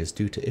this area is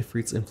due to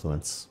Ifrit's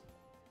influence.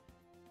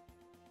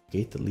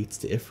 Gate that leads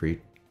to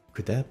Ifrit?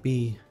 Could that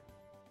be...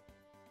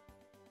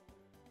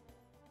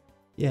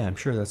 Yeah, I'm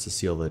sure that's the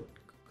seal that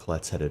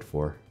Colette's headed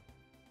for.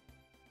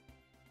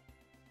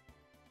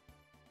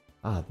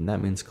 Ah, then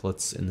that means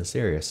Colette's in this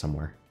area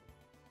somewhere.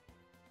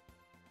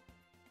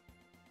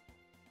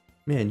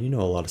 Man, you know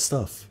a lot of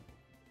stuff.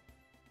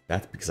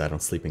 That's because I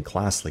don't sleep in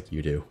class like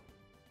you do.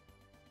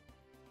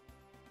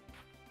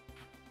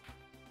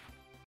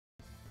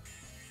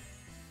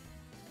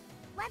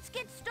 Let's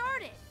get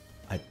started.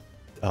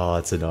 Oh,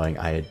 that's annoying.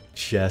 I had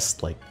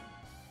just, like,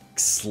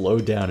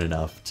 slowed down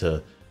enough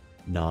to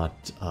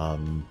not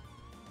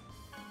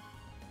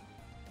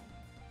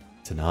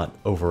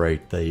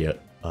overwrite the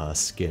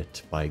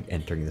skit by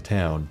entering the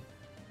town.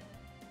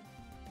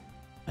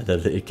 And then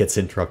it gets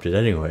interrupted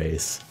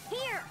anyways.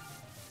 Here.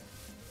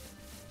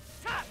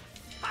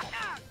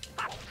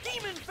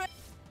 Demon Fang!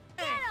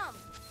 Get him!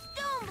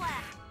 Stone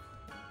Blast!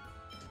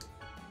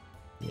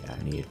 Yeah,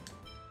 I need...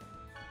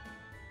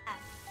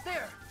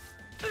 There!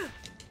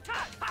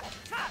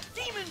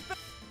 Demon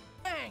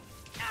Fang!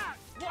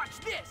 Watch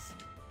this!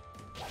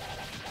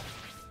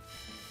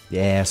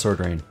 Yeah, Sword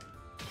Rain.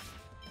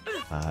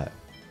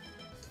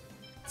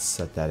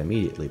 Set that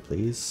immediately,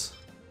 please.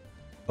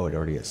 Oh, it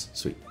already is.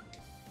 Sweet.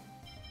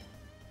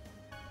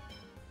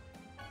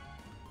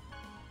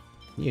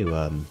 You,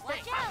 Watch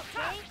out,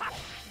 Jake!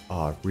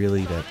 oh,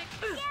 really? Get him!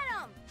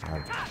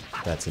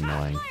 That's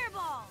annoying.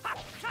 Fireball!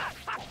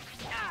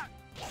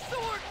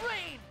 Sword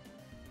Rain!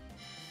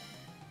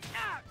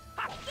 Get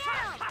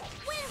him!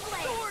 Wind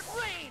Blade! Sword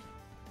Rain!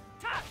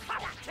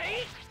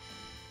 Take!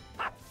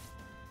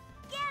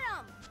 Get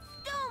him!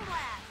 Stone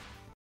Blast!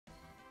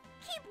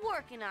 Keep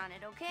working on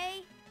it,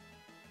 okay?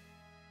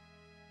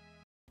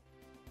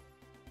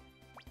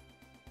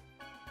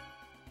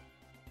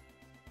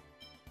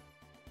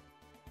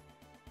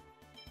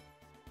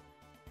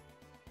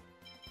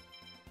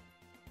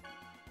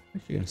 I'm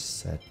actually gonna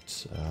set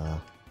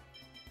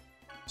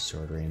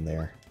Sword Rain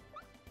there.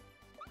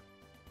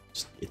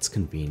 It's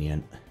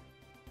convenient.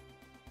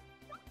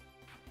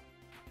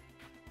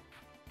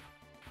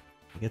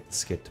 I get the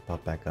skit to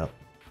pop back up.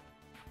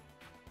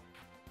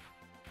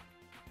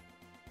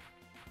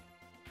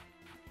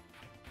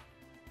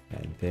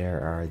 And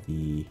there are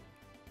the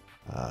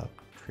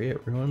Triad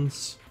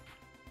ruins.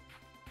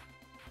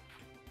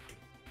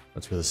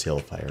 That's where the Seal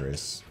of Fire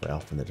is, way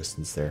off in the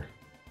distance there.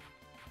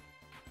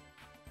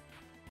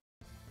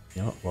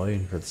 You know what, while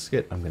waiting for the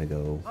skit, I'm gonna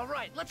go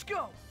Alright, let's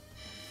go!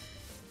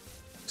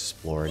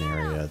 explore an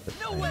area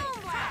that No way!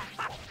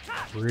 I'm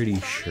pretty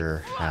sure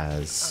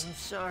has... I'm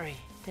sorry,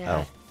 Dad.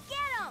 Oh, Get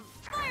him!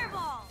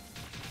 Fireball!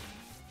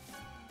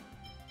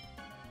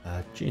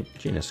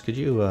 Genus, could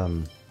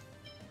you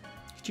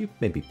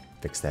maybe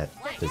fix that,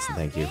 please and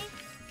thank you.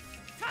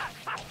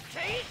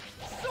 Take!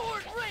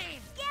 Sword Rain!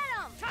 Get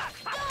him!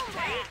 Stone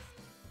Blast!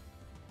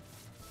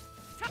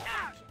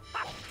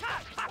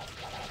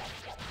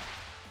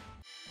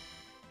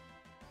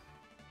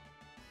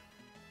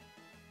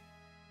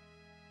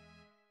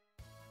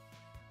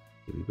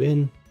 Did we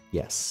win?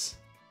 Yes.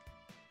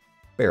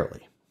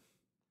 Barely.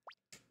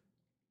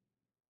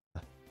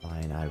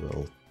 Fine, I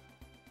will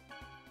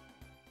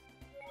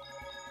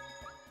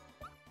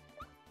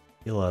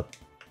heal up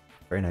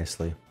very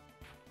nicely.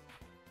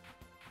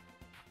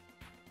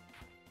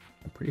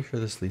 I'm pretty sure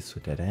this leads to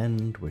a dead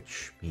end,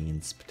 which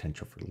means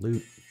potential for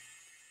loot.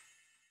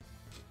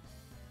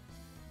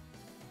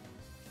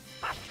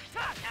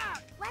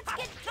 Let's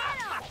get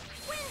him!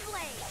 Wind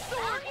Blade!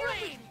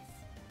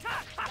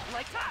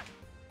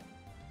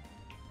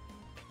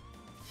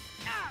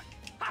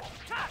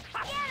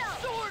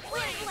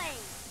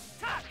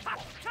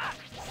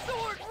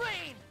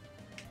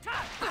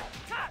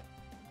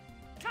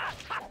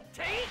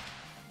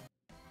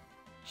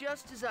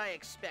 just as I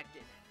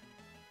expected.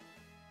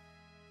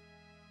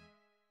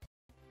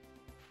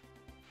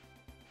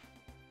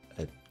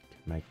 Can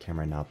my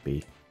camera not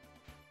be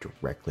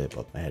directly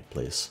above my head,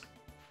 please?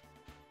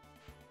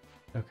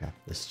 Okay,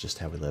 this is just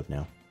how we live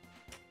now.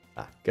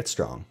 Get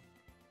strong.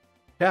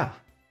 Yeah,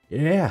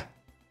 yeah.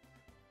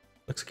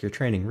 Looks like you're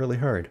training really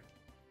hard.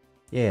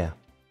 Yeah.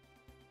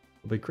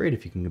 It'll be great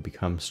if you can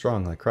become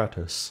strong like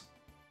Kratos.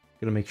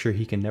 Gonna make sure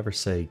he can never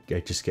say, I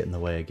just get in the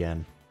way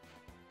again.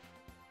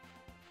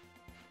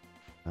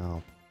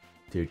 Oh,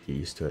 dude, get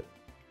used to it.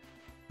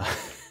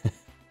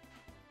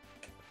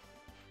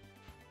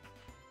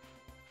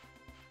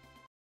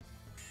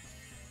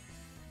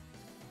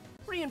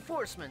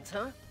 Reinforcements,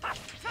 huh?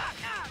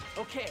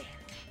 Okay.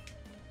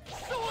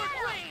 Sword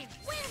rain!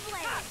 Wind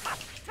blade!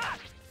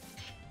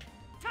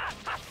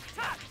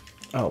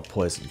 Oh,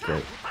 poison,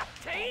 great.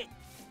 Get him!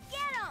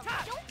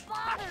 Don't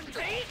bother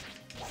me!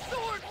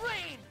 Sword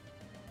rain!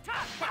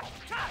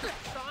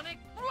 Sonic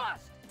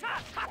thrust!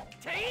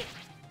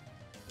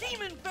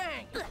 Demon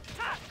fang!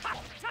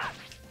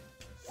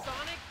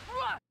 Sonic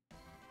thrust!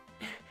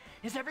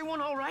 Is everyone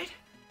all right?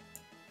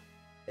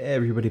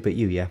 Everybody but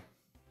you, yeah.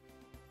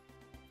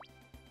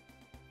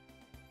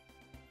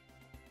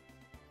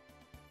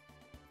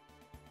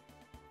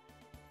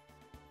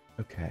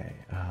 Okay,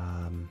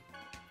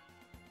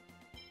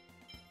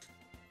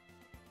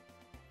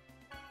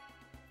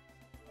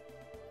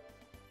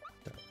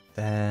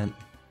 that.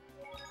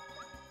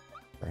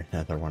 Or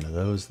another one of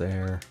those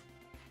there.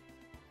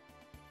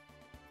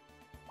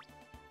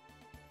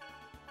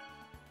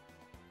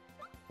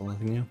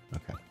 Anything new?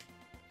 Okay.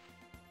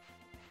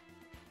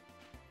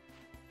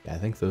 Yeah, I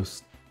think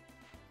those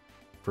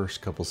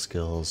first couple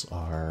skills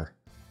are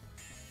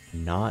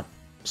not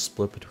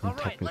split between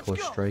technical or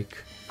strike.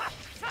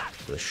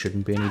 There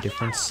shouldn't be any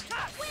difference.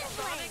 Sonic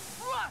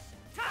thrust!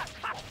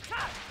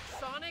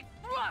 Sonic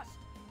thrust!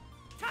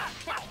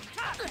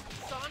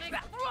 Sonic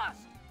thrust!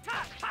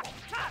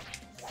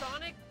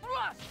 Sonic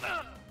thrust!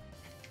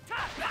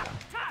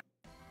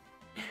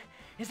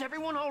 Is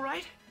everyone all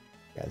right?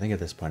 Yeah, I think at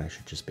this point I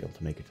should just be able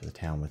to make it to the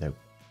town without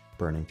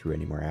burning through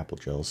any more apple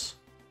gels.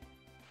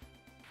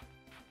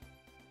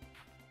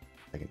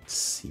 I can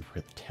see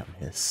where the town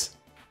is.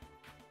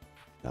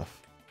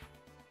 Enough.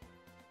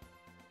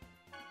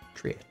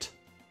 Treat.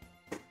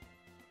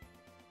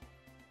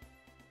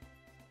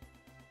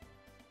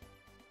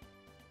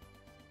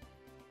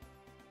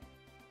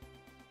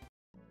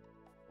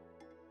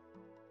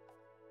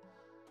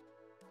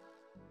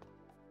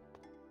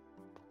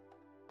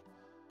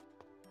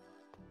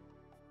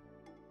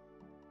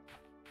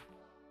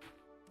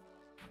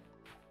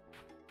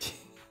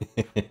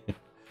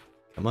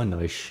 Come on,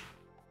 Noish.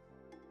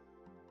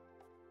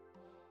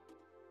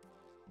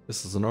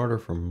 This is an order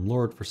from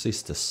Lord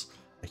Versistus.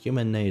 A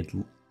human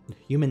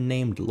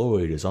named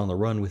Lloyd is on the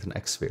run with an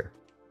X-Sphere.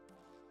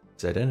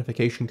 His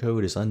identification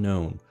code is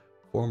unknown.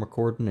 Form a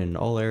cordon in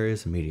all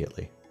areas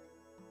immediately.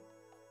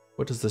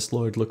 What does this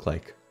Lloyd look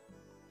like?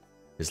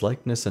 His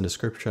likeness and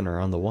description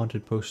are on the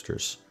wanted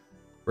posters.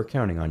 We're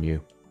counting on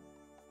you.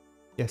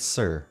 Yes,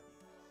 sir.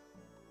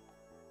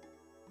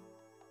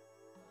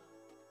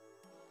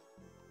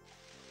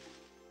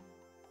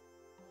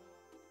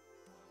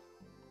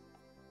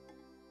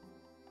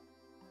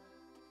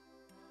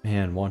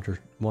 Man,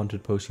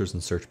 wanted posters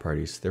and search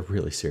parties, they're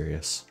really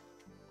serious.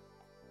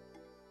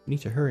 We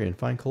need to hurry and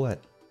find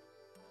Colette.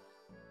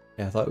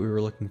 Yeah, I thought we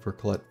were looking for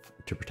Colette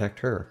to protect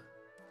her.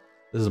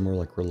 This is more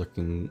like we're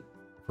looking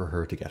for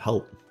her to get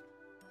help.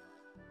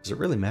 Does it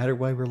really matter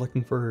why we're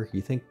looking for her?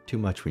 You think too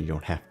much when you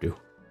don't have to.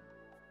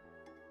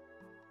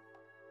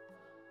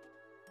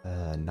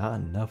 Not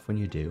enough when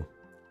you do.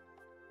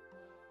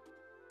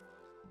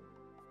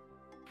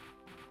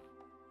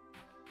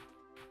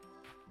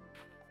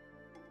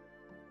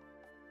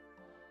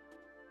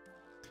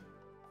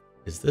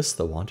 Is this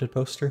the wanted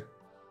poster?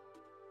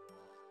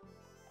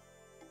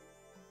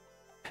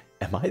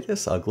 Am I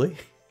this ugly?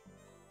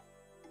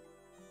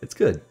 It's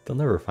good. They'll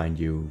never find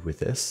you with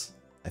this,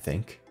 I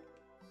think.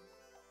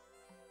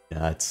 No,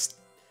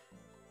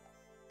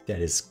 that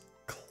is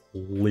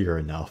clear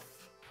enough.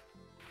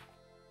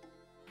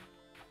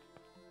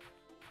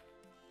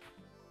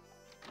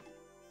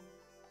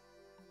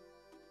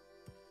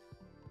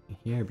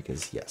 Here,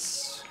 because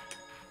yes.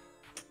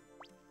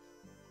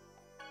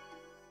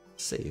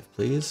 Save,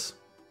 please.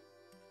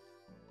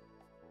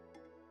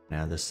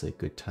 Now this is a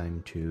good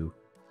time to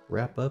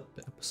wrap up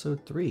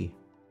episode 3.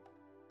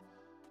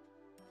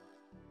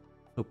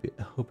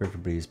 Hope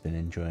everybody's been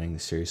enjoying the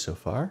series so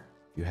far.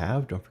 If you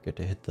have, don't forget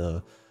to hit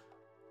the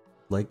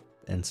like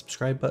and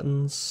subscribe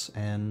buttons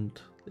and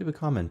leave a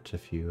comment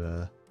if you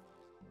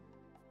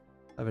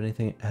have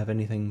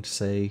anything to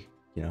say,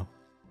 you know,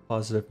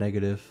 positive,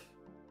 negative,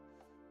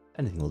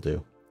 anything will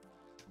do.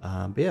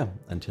 But yeah,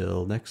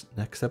 until next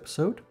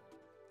episode,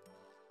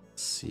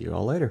 see you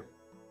all later.